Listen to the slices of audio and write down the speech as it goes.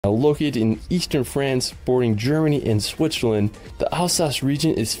Now located in eastern France, bordering Germany and Switzerland, the Alsace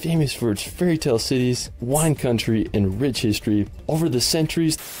region is famous for its fairy tale cities, wine country, and rich history. Over the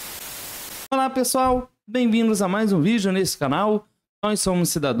centuries... Olá pessoal, bem-vindos a mais um vídeo nesse canal. Nós somos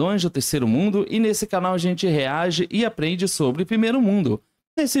cidadãos do terceiro mundo e nesse canal a gente reage e aprende sobre o primeiro mundo.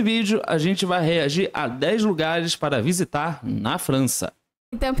 Nesse vídeo a gente vai reagir a 10 lugares para visitar na França.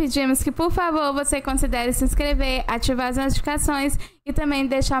 Então pedimos que, por favor, você considere se inscrever, ativar as notificações e também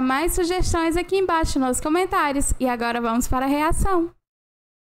deixar mais sugestões aqui embaixo nos comentários. E agora vamos para a reação.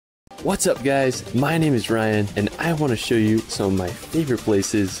 What's up guys, my name is Ryan and I want to show you some of my favorite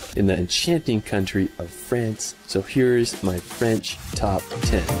places in the enchanting country of France. So here's my French top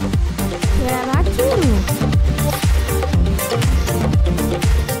 10.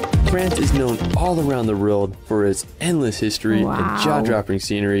 France is known all around the world for its endless history and jaw-dropping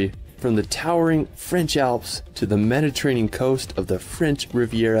scenery. From the towering French Alps to the Mediterranean coast of the French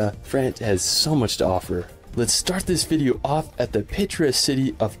Riviera, France has so much to offer. Let's start this video off at the picturesque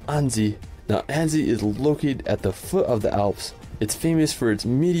city of Annecy. Now Annecy is located at the foot of the Alps. It's famous for its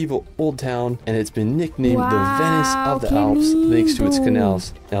medieval old town and it's been nicknamed the Venice of the Alps thanks to its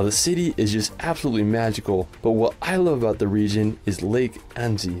canals. Now the city is just absolutely magical, but what I love about the region is Lake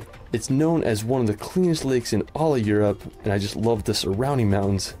Annecy. It's known as one of the cleanest lakes in all of Europe, and I just love the surrounding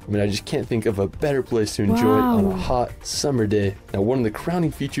mountains. I mean, I just can't think of a better place to enjoy it on a hot summer day. Now, one of the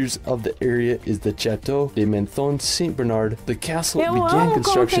crowning features of the area is the Château de Menthon Saint Bernard. The castle began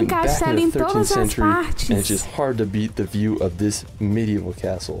construction back in the 13th century, and it's just hard to beat the view of this medieval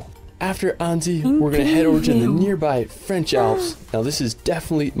castle. After Annecy, we're going to head over to the nearby French Alps. Now this is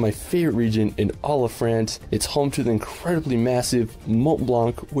definitely my favorite region in all of France. It's home to the incredibly massive Mont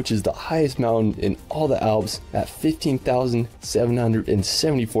Blanc, which is the highest mountain in all the Alps at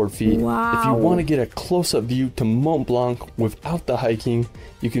 15,774 feet. If you want to get a close-up view to Mont Blanc without the hiking,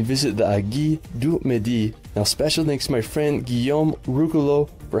 you can visit the Aiguille du Midi. Now special thanks to my friend Guillaume Rougelot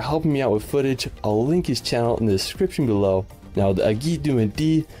for helping me out with footage. I'll link his channel in the description below. Now the Aiguille du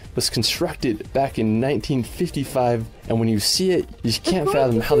Midi was constructed back in 1955, and when you see it, you just can't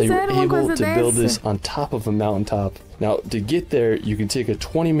fathom how they were able to build this on top of a mountaintop. Now to get there, you can take a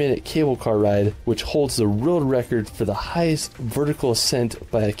 20-minute cable car ride, which holds the world record for the highest vertical ascent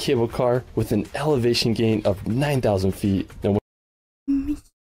by a cable car with an elevation gain of 9,000 feet. Now,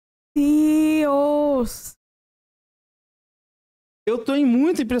 Deus! Eu tô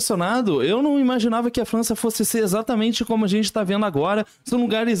muito impressionado, eu não imaginava que a França fosse ser exatamente como a gente está vendo agora. São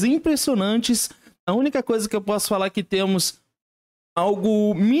lugares impressionantes. A única coisa que eu posso falar que temos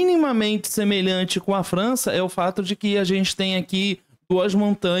algo minimamente semelhante com a França é o fato de que a gente tem aqui duas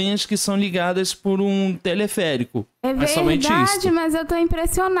montanhas que são ligadas por um teleférico. É verdade, mas eu tô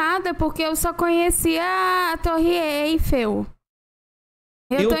impressionada porque eu só conhecia a Torre Eiffel.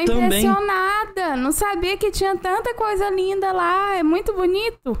 Eu tô impressionada, não sabia que tinha tanta coisa linda lá, é muito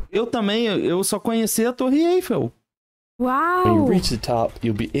bonito. Eu também, eu só conheci a Torre Eiffel. Wow. When you reach the top,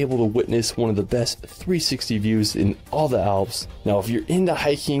 you'll be able to witness one of the best 360 views in all the Alps. Now, if you're into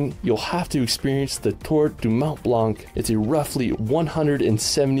hiking, you'll have to experience the Tour du Mont Blanc. It's a roughly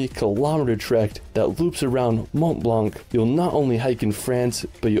 170-kilometer trek that loops around Mont Blanc. You'll not only hike in France,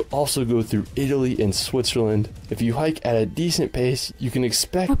 but you'll also go through Italy and Switzerland. If you hike at a decent pace, you can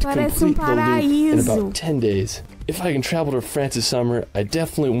expect to complete the loop in about 10 days. If I can travel to France this summer, I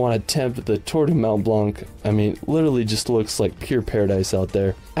definitely want to attempt the Tour de Mont Blanc. I mean, literally just looks like pure paradise out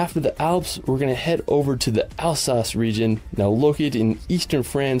there. After the Alps, we're going to head over to the Alsace region. Now located in eastern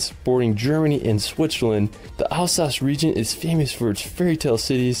France, bordering Germany and Switzerland, the Alsace region is famous for its fairy tale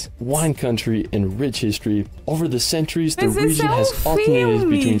cities, wine country, and rich history. Over the centuries, the region has alternated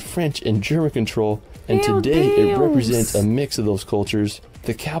between French and German control, and today it represents a mix of those cultures.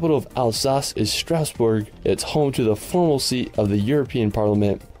 The capital of Alsace is Strasbourg. It's home to the formal seat of the European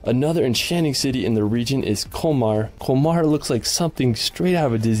Parliament. Another enchanting city in the region is Colmar. Colmar looks like something straight out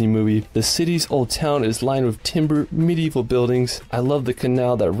of a Disney movie. The city's old town is lined with timber, medieval buildings. I love the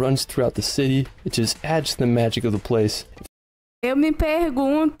canal that runs throughout the city. It just adds to the magic of the place. Eu me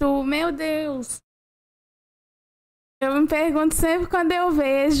pergunto, meu Deus. Eu me pergunto sempre quando eu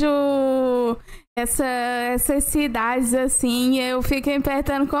vejo essas cidades assim, eu fico me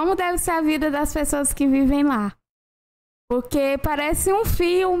perguntando como deve ser a vida das pessoas que vivem lá. Porque parece um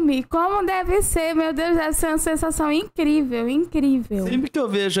filme, como deve ser, meu Deus, deve ser uma sensação incrível, incrível. Sempre que eu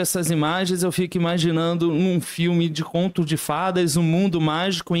vejo essas imagens, eu fico imaginando um filme de conto de fadas, um mundo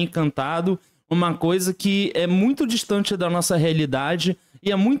mágico, encantado, uma coisa que é muito distante da nossa realidade e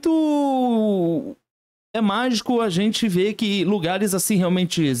é muito... É mágico a gente ver que lugares assim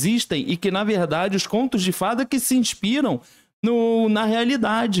realmente existem e que, na verdade, os contos de fada que se inspiram na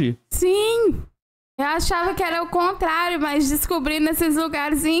realidade. Sim! Eu achava que era o contrário, mas descobrindo esses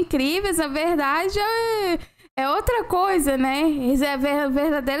lugares incríveis, a verdade é outra coisa, né? Isso é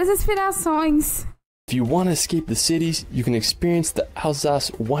verdadeiras inspirações. If you want to escape the cities, you can experience the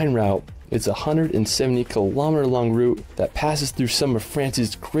Alsace wine route. It's a 170-kilometer-long route that passes through some of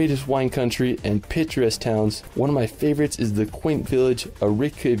France's greatest wine country and picturesque towns. One of my favorites is the quaint village of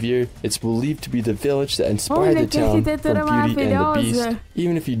Réquevier. It's believed to be the village that inspired the town from Beauty and the Beast.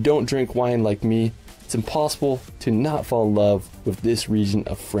 Even if you don't drink wine like me, it's impossible to not fall in love with this region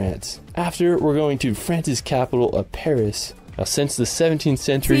of France. After, we're going to France's capital of Paris. Now, since the 17th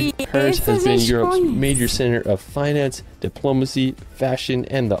century, Paris has been Europe's major center of finance, diplomacy, fashion,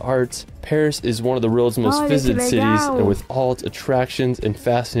 and the arts. Paris is one of the world's most visited cities, and with all its attractions and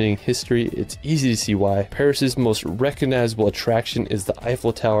fascinating history, it's easy to see why. Paris's most recognizable attraction is the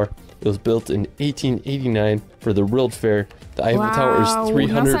Eiffel Tower. It was built in 1889 for the World Fair. The Eiffel Tower is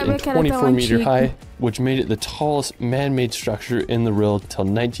 324 meters high, which made it the tallest man-made structure in the world until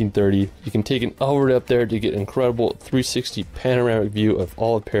 1930. You can take an elevator up there to get an incredible 360 panoramic view of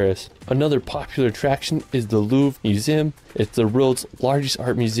all of Paris. Another popular attraction is the Louvre Museum. It's the world's largest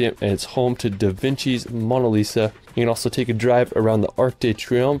art museum, and it's home to Da Vinci's Mona Lisa. You can also take a drive around the Arc de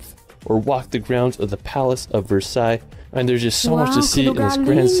Triomphe or walk the grounds of the Palace of Versailles. And there's just so much to see in this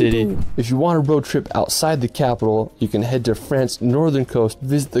grand city. If you want a road trip outside the capital, you can head to France's northern coast,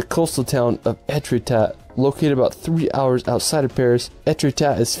 visit the coastal town of Étretat. Located about 3 hours outside of Paris,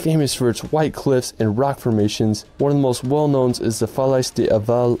 Étretat is famous for its white cliffs and rock formations. One of the most well-known is the Falaise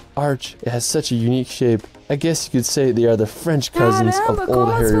d'Aval Arch. It has such a unique shape. I guess you could say they are the French cousins of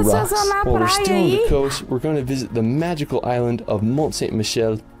old hairy rocks. While we're still on the coast, we're going to visit the magical island of Mont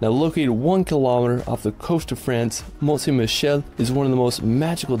Saint-Michel. Now located 1 kilometer off the coast of France, Mont Saint-Michel is one of the most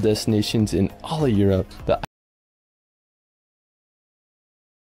magical destinations in all of Europe.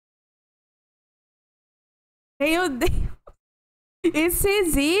 Meu Deus, isso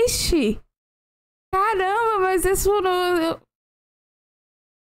existe? Caramba, mas isso não...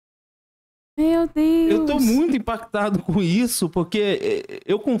 Meu Deus. Eu tô muito impactado com isso, porque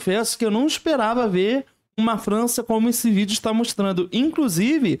eu confesso que eu não esperava ver uma França como esse vídeo está mostrando.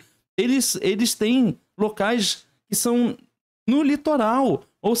 Inclusive, eles têm locais que são no litoral,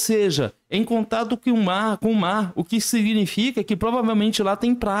 ou seja, em contato com o mar, o que significa que provavelmente lá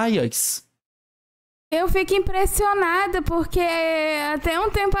tem praias. Eu fico impressionada, porque até um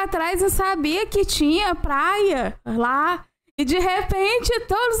tempo atrás eu sabia que tinha praia lá. E de repente,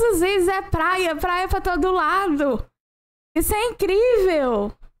 todos os dias é praia pra todo lado. Isso é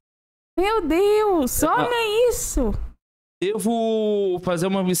incrível. Meu Deus, olha isso. Eu vou fazer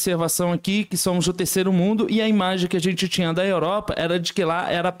uma observação aqui, que somos do terceiro mundo, e a imagem que a gente tinha da Europa era de que lá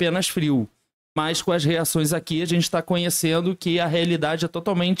era apenas frio. Mas com as reações aqui, a gente está conhecendo que a realidade é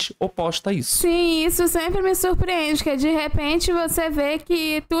totalmente oposta a isso. Sim, isso sempre me surpreende, que de repente você vê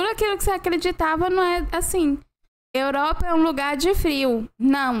que tudo aquilo que você acreditava não é assim. Europa é um lugar de frio.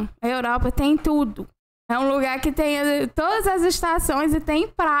 Não, a Europa tem tudo. É um lugar que tem todas as estações e tem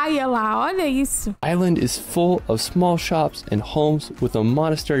praia lá, olha isso. The island is full of small shops and homes with a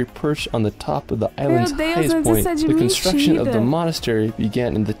monastery perched on the top of the island's highest point. The construction of the monastery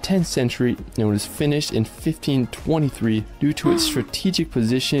began in the 10th century and was finished in 1523 due to its strategic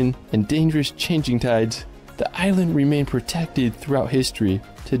position and dangerous changing tides. The island remained protected throughout history.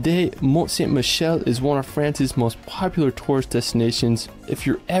 Today, Mont Saint-Michel is one of France's most popular tourist destinations. If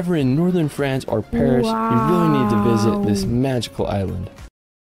you're ever in northern France or Paris, you really need to visit this magical island.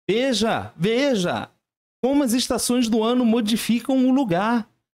 Veja como as estações do ano modificam o lugar.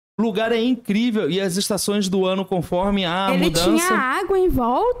 O lugar é incrível e as estações do ano, conforme a mudança... Ele tinha água em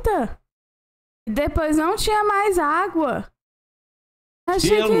volta? Depois não tinha mais água.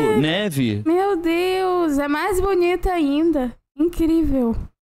 Gelo, neve. Meu Deus, é mais bonita ainda. Incrível.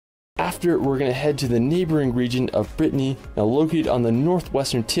 After, we're going to head to the neighboring region of Brittany. Now located on the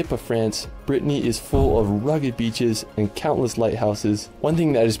northwestern tip of France, Brittany is full of rugged beaches and countless lighthouses. One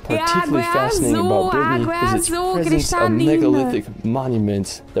thing that is particularly fascinating about Brittany is its presence of megalithic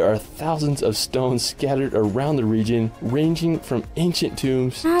monuments. There are thousands of stones scattered around the region, ranging from ancient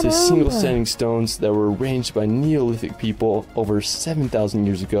tombs to single-standing stones that were arranged by Neolithic people over 7,000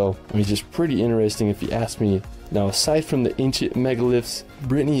 years ago. I mean, it's just pretty interesting if you ask me. Now, aside from the ancient megaliths,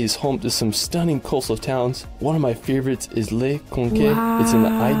 Brittany is home to some stunning coastal towns. One of my favorites is Le Conquet. It's an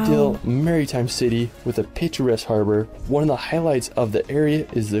ideal maritime city with a picturesque harbor. One of the highlights of the area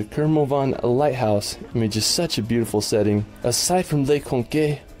is the Kermovan Lighthouse. I mean, just such a beautiful setting. Aside from Le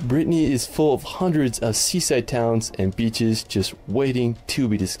Conquet, Brittany is full of hundreds of seaside towns and beaches just waiting to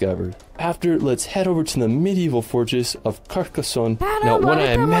be discovered. after, let's head over to the medieval fortress of Carcassonne. Now, when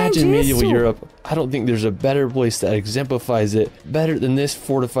I imagine medieval Europe, I don't think there's a better place that exemplifies it better than this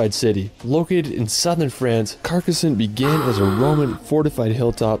fortified city. Located in southern France, Carcassonne began as a Roman fortified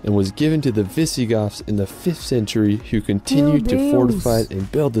hilltop and was given to the Visigoths in the 5th century, who continued to fortify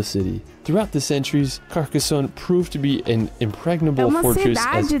and build the city. Throughout the centuries, Carcassonne proved to be an impregnable fortress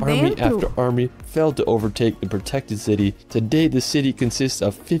as army after army failed to overtake the protected city. Today, the city consists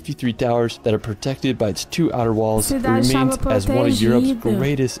of 53 towers that are protected by its 2 outer walls. It remains as one of Europe's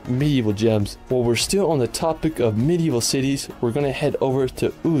greatest medieval gems. While we're still on the topic of medieval cities, we're going to head over to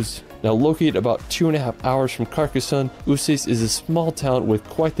Uzes. Now, located about 2.5 hours from Carcassonne, Uzes is a small town with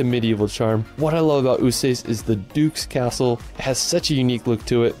quite the medieval charm. What I love about Uzes is the Duke's Castle. It has such a unique look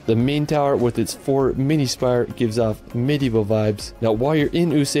to it. The main tower with its 4 mini spire gives off medieval vibes. Now, while you're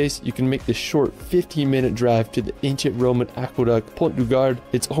in Uzes, you can make the short 15-minute drive to the ancient Roman aqueduct Pont du Gard.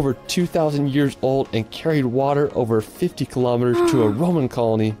 It's over 2,000 years old and carried water over 50 kilometers to a Roman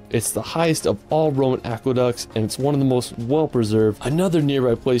colony. It's the highest of all Roman aqueducts, and it's one of the most well preserved. Another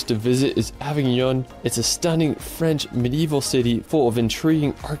nearby place to visit is Avignon. It's a stunning French medieval city full of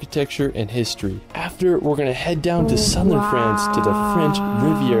intriguing architecture and history. After, we're going to head down to southern France to the French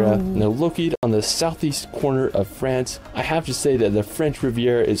Riviera. Now, located on the southeast corner of France, I have to say that the French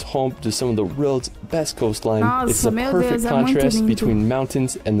Riviera is home to some of the world's best coastline. It's a perfect contrast between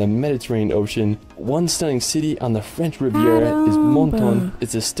mountains and the Mediterranean Ocean. One stunning city on the French Riviera is Menton.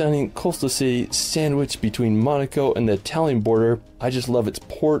 It's a stunning coastal city sandwiched between Monaco and the Italian border. I just love its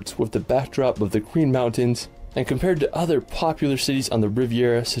ports with the backdrop of the Green Mountains. And compared to other popular cities on the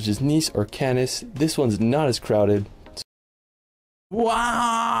Riviera, such as Nice or Cannes, this one's not as crowded.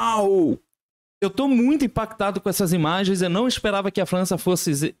 Uau! Eu tô muito impactado com essas imagens. Eu não esperava que a França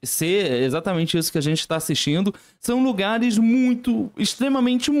fosse ser exatamente isso que a gente está assistindo. São lugares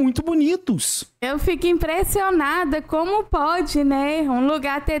extremamente muito bonitos. Eu fico impressionada como pode, né? Um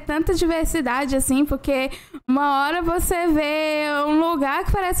lugar ter tanta diversidade assim, porque uma hora você vê um lugar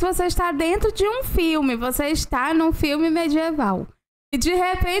que parece que você está dentro de um filme. Você está num filme medieval. E de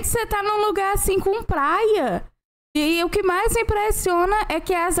repente você está num lugar assim com praia. E o que mais me impressiona é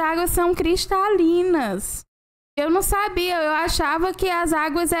que as águas são cristalinas. Eu não sabia, eu achava que as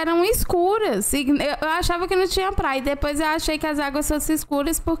águas eram escuras. Eu achava que não tinha praia. Depois eu achei que as águas fossem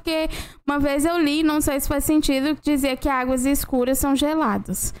escuras porque uma vez eu li, não sei se faz sentido, que dizia que águas escuras são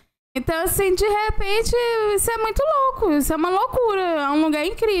geladas. Então, assim, de repente, isso é muito louco. Isso é uma loucura. É um lugar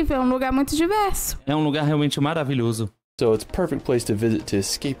incrível, é um lugar muito diverso. É um lugar realmente maravilhoso. So it's a perfect place to visit to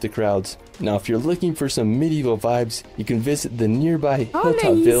escape the crowds. Now, if you're looking for some medieval vibes, you can visit the nearby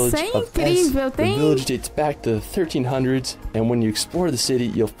hilltop village of Es. The village dates back to the 1300s, and when you explore the city,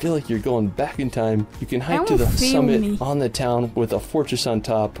 you'll feel like you're going back in time. You can hike to the summit on the town with a fortress on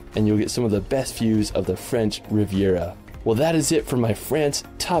top, and you'll get some of the best views of the French Riviera. Well, that is it for my France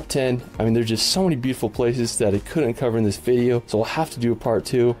top 10. I mean, there's just so many beautiful places that I couldn't cover in this video, so I'll have to do a part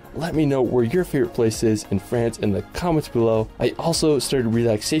 2. Let me know where your favorite place is in France in the comments below. I also started a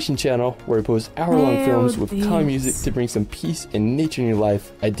relaxation channel where I post hour-long films with calm music to bring some peace and nature in your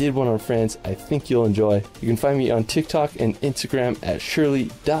life. I did one on France I think you'll enjoy. You can find me on TikTok and Instagram at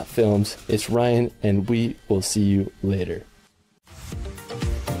shirley.films. It's Ryan, and we will see you later.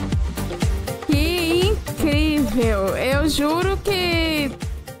 Incrível! Eu juro que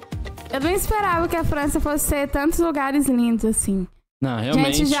eu não esperava que a França fosse ter tantos lugares lindos assim. Não, realmente.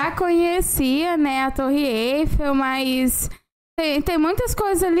 A gente já conhecia, né, a Torre Eiffel, mas tem muitas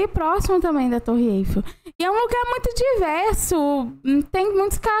coisas ali próximo também da Torre Eiffel. E é um lugar muito diverso, tem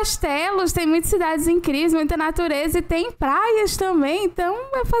muitos castelos, tem muitas cidades incríveis, muita natureza e tem praias também, então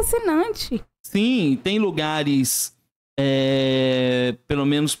é fascinante. Sim, tem lugares... pelo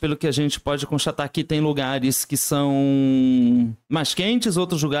menos pelo que a gente pode constatar aqui, tem lugares que são mais quentes,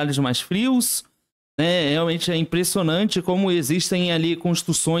 outros lugares mais frios, né? Realmente é impressionante como existem ali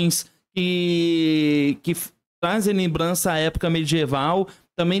construções que trazem lembrança à época medieval.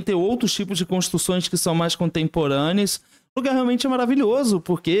 Também tem outros tipos de construções que são mais contemporâneas. O lugar realmente é maravilhoso,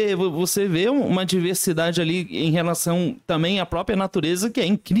 porque você vê uma diversidade ali em relação também à própria natureza, que é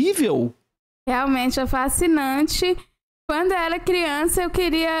incrível. Realmente é fascinante. Quando eu era criança, eu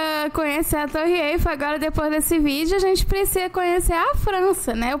queria conhecer a Torre Eiffel. Agora, depois desse vídeo, a gente precisa conhecer a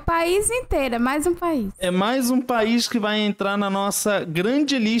França, né? O país inteiro, é mais um país. É mais um país que vai entrar na nossa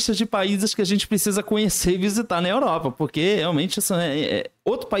grande lista de países que a gente precisa conhecer e visitar na Europa, porque realmente isso é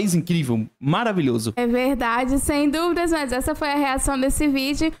outro país incrível, maravilhoso. É verdade, sem dúvidas, mas essa foi a reação desse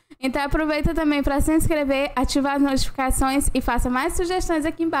vídeo. Então aproveita também para se inscrever, ativar as notificações e faça mais sugestões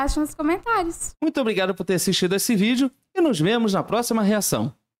aqui embaixo nos comentários. Muito obrigado por ter assistido esse vídeo e nos vemos na próxima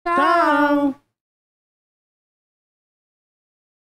reação. Tchau.